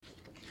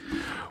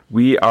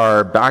We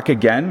are back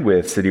again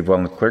with City of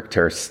Welland Clerk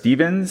Tara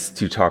Stevens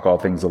to talk all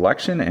things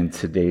election, and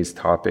today's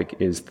topic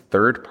is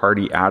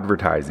third-party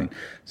advertising.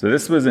 So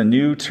this was a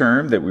new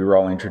term that we were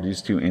all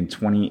introduced to in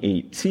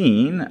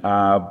 2018,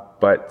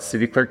 but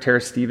City Clerk Tara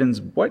Stevens,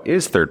 what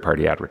is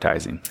third-party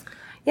advertising?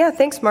 Yeah,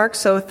 thanks, Mark.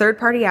 So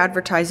third-party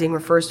advertising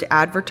refers to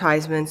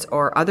advertisements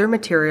or other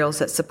materials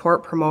that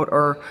support, promote,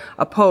 or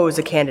oppose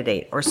a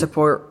candidate, or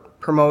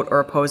support, promote, or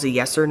oppose a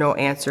yes or no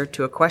answer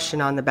to a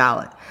question on the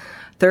ballot.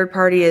 Third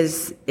party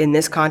is, in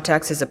this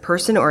context, is a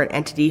person or an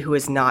entity who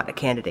is not a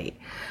candidate.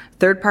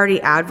 Third-party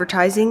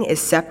advertising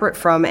is separate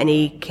from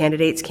any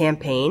candidate's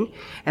campaign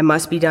and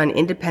must be done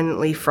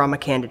independently from a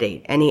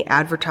candidate. Any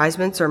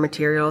advertisements or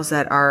materials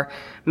that are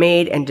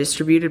made and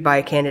distributed by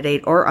a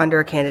candidate or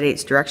under a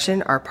candidate's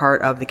direction are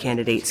part of the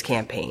candidate's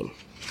campaign.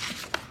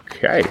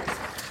 Okay.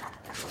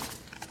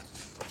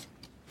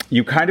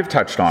 You kind of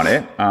touched on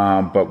it,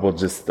 but we'll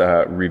just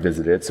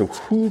revisit it. So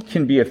who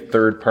can be a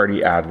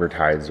third-party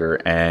advertiser,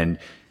 and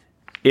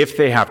if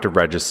they have to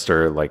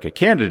register like a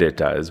candidate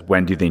does,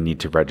 when do they need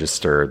to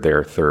register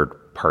their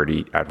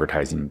third-party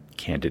advertising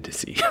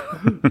candidacy?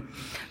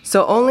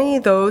 So only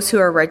those who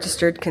are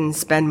registered can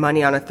spend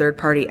money on a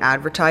third-party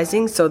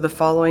advertising. So the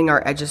following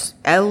are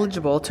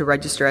eligible to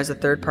register as a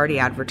third-party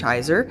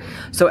advertiser.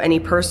 So any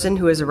person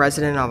who is a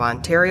resident of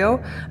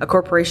Ontario, a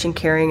corporation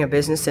carrying a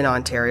business in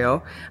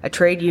Ontario, a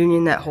trade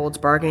union that holds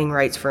bargaining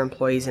rights for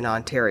employees in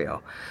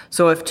Ontario.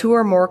 So if two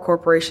or more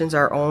corporations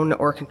are owned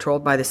or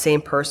controlled by the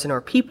same person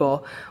or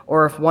people,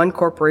 or if one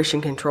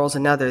corporation controls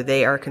another,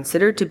 they are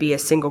considered to be a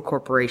single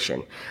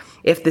corporation.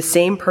 If the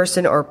same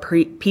person or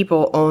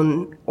people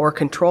own or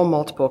control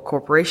multiple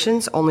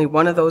corporations, only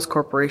one of those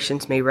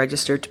corporations may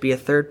register to be a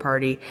third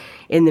party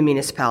in the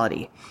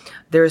municipality.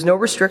 There is no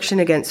restriction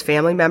against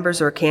family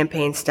members or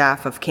campaign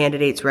staff of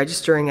candidates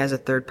registering as a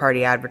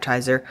third-party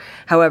advertiser.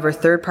 However,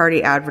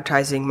 third-party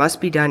advertising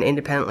must be done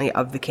independently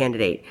of the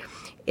candidate.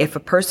 If a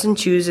person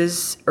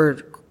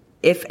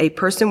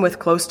with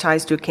close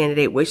ties to a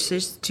candidate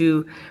wishes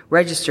to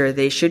register,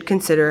 they should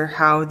consider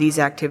how these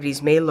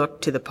activities may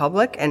look to the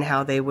public and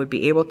how they would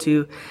be able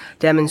to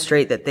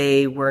demonstrate that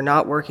they were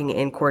not working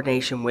in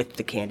coordination with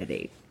the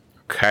candidate.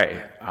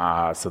 Okay,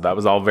 so that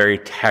was all very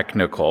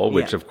technical,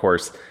 which of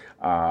course,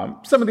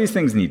 some of these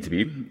things need to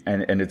be,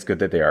 and it's good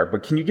that they are.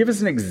 But can you give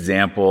us an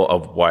example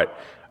of what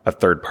a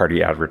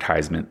third-party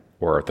advertisement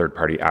or a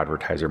third-party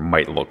advertiser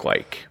might look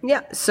like?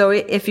 Yeah, so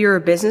if you're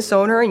a business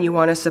owner and you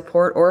want to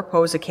support or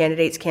oppose a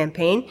candidate's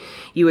campaign,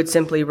 you would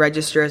simply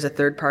register as a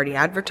third-party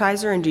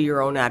advertiser and do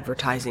your own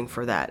advertising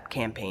for that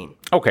campaign.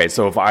 Okay,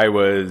 so if I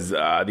was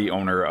the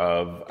owner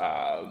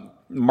of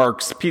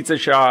Mark's Pizza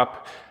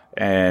Shop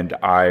and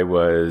I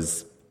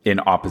was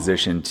in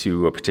opposition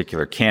to a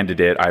particular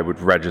candidate, I would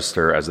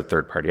register as a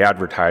third-party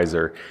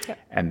advertiser,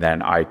 and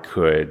then I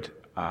could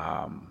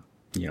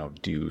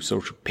do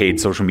paid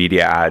social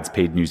media ads,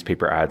 paid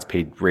newspaper ads,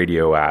 paid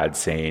radio ads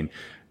saying,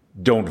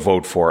 don't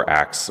vote for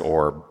X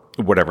or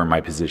whatever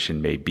my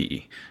position may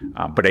be.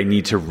 But I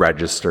need to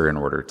register in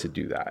order to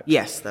do that.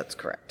 Yes, that's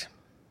correct.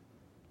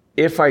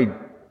 If I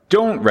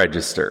don't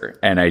register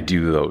and I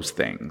do those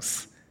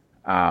things,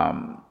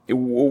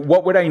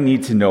 what would I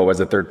need to know as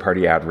a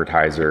third-party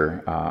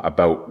advertiser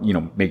about,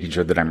 making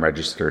sure that I'm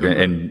registered,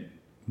 and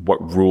what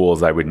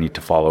rules I would need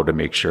to follow to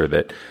make sure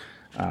that,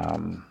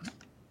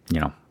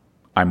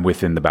 I'm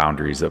within the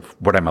boundaries of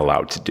what I'm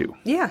allowed to do?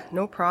 Yeah,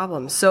 no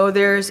problem. So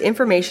there's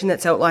information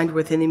that's outlined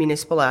within the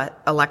Municipal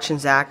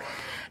Elections Act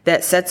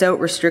that sets out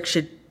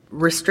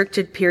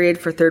restricted period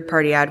for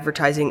third-party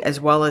advertising,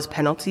 as well as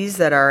penalties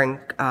that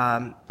are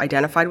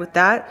identified with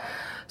that.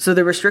 So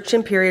the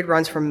restriction period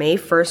runs from May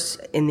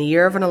 1st in the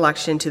year of an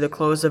election to the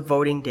close of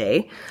voting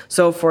day.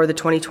 So for the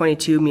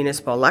 2022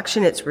 municipal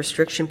election, its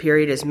restriction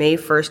period is May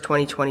 1st,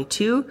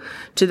 2022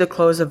 to the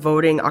close of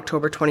voting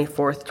October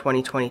 24th,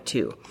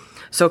 2022.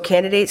 So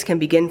candidates can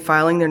begin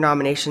filing their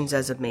nominations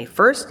as of May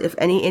 1st. If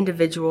any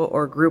individual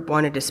or group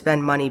wanted to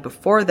spend money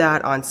before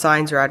that on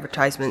signs or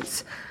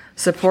advertisements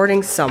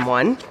supporting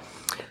someone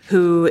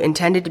who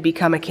intended to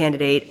become a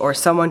candidate or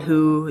someone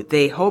who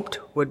they hoped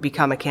would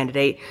become a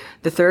candidate,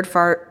 the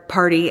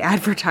third-party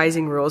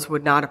advertising rules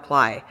would not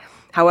apply.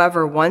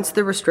 However, once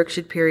the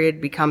restriction period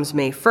becomes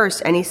May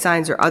 1st, any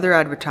signs or other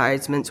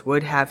advertisements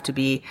would have to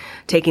be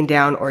taken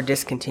down or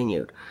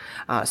discontinued.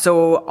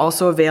 So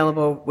also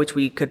available, which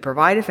we could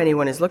provide if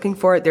anyone is looking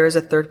for it, there is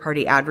a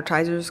third-party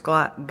advertiser's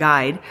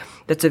guide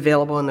that's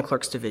available in the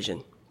clerk's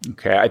division.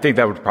 Okay, I think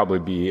that would probably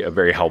be a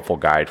very helpful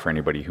guide for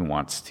anybody who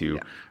wants to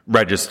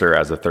register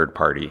as a third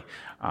party.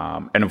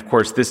 And of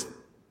course, this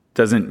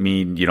doesn't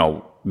mean,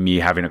 me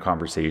having a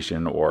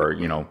conversation or,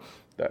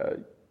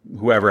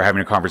 whoever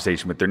having a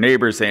conversation with their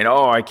neighbors saying,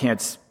 oh, I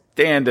can't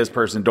stand this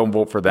person, don't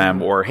vote for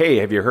them. Or, hey,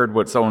 have you heard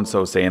what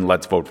so-and-so saying,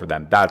 let's vote for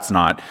them. That's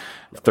not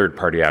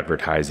third-party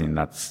advertising.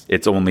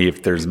 It's only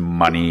if there's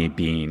money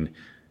being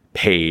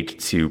paid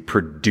to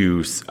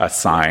produce a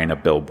sign, a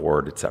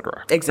billboard,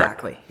 etc.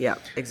 Exactly. Correct? Yeah,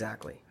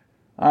 exactly.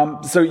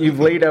 So you've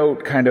laid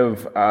out kind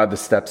of the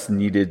steps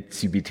needed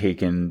to be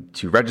taken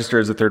to register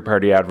as a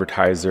third-party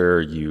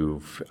advertiser.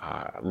 You've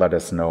let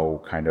us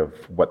know kind of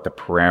what the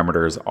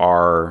parameters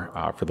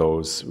are for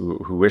those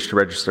who wish to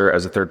register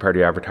as a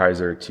third-party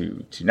advertiser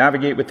to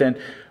navigate within.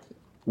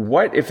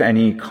 What, if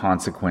any,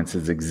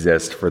 consequences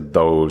exist for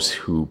those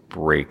who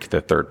break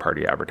the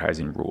third-party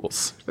advertising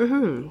rules?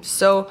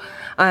 So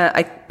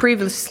I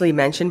previously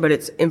mentioned,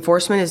 but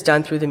enforcement is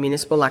done through the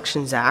Municipal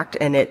Elections Act,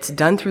 and it's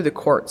done through the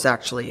courts,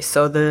 actually.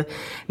 So the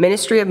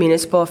Ministry of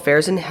Municipal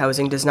Affairs and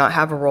Housing does not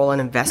have a role in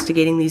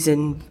investigating these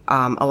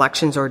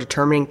elections or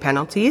determining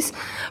penalties,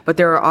 but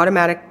there are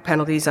automatic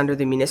penalties under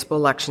the Municipal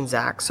Elections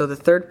Act. So the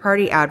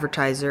third-party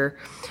advertiser,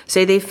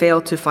 say they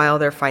fail to file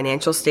their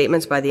financial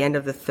statements by the end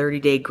of the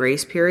 30-day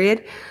grace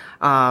period,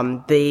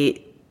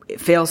 they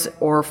fails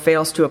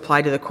to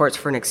apply to the courts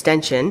for an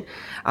extension,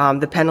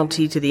 the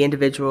penalty to the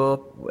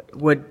individual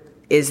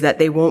is that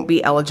they won't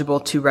be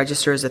eligible to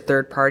register as a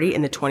third party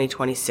in the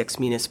 2026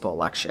 municipal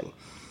election.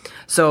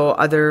 So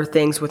other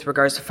things with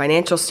regards to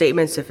financial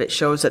statements, if it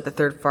shows that the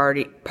third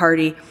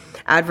party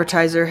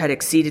advertiser had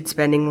exceeded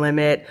spending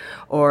limit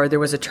or there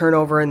was a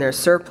turnover in their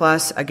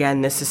surplus,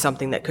 again, this is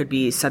something that could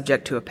be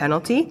subject to a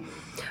penalty.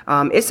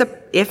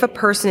 If a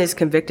person is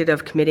convicted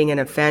of committing an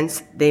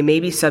offense, they may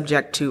be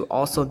subject to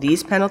also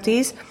these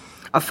penalties: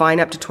 a fine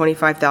up to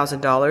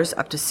 $25,000,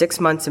 up to 6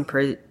 months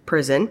in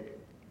prison,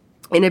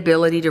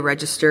 inability to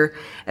register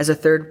as a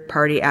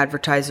third-party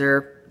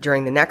advertiser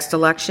during the next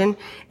election,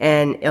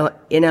 and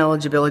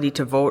ineligibility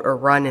to vote or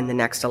run in the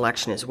next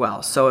election as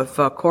well. So if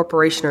a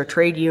corporation or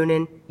trade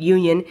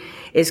union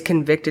is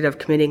convicted of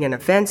committing an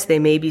offense, they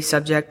may be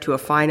subject to a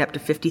fine up to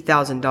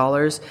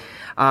 $50,000,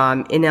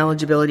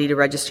 ineligibility to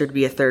register to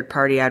be a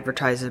third-party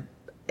advertiser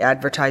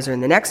in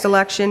the next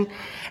election,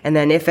 and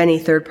then if any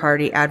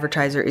third-party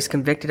advertiser is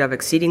convicted of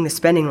exceeding the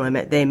spending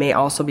limit, they may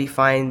also be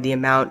fined the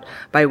amount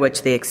by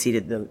which they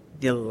exceeded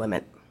the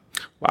limit.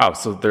 Wow,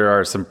 so there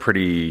are some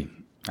pretty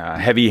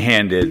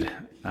heavy-handed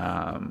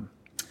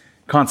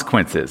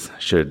consequences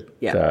should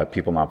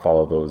people not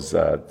follow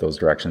those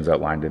directions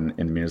outlined in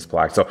the Municipal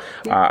Act. So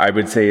I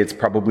would say it's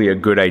probably a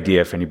good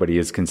idea if anybody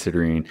is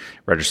considering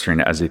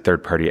registering as a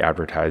third-party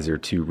advertiser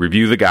to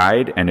review the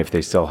guide, and if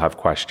they still have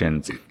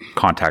questions,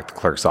 contact the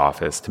clerk's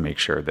office to make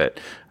sure that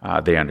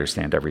they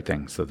understand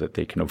everything so that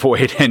they can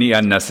avoid any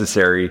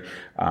unnecessary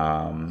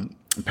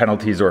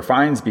penalties or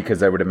fines,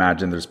 because I would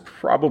imagine there's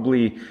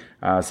probably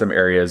some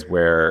areas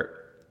where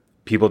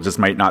people just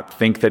might not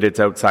think that it's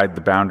outside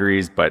the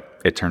boundaries, but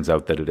it turns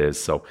out that it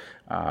is. So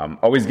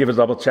always give a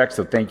double check.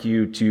 So thank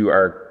you to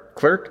our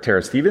clerk,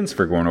 Tara Stevens,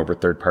 for going over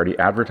third-party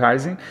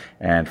advertising.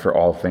 And for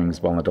all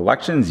things Welland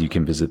elections, you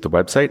can visit the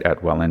website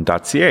at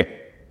welland.ca.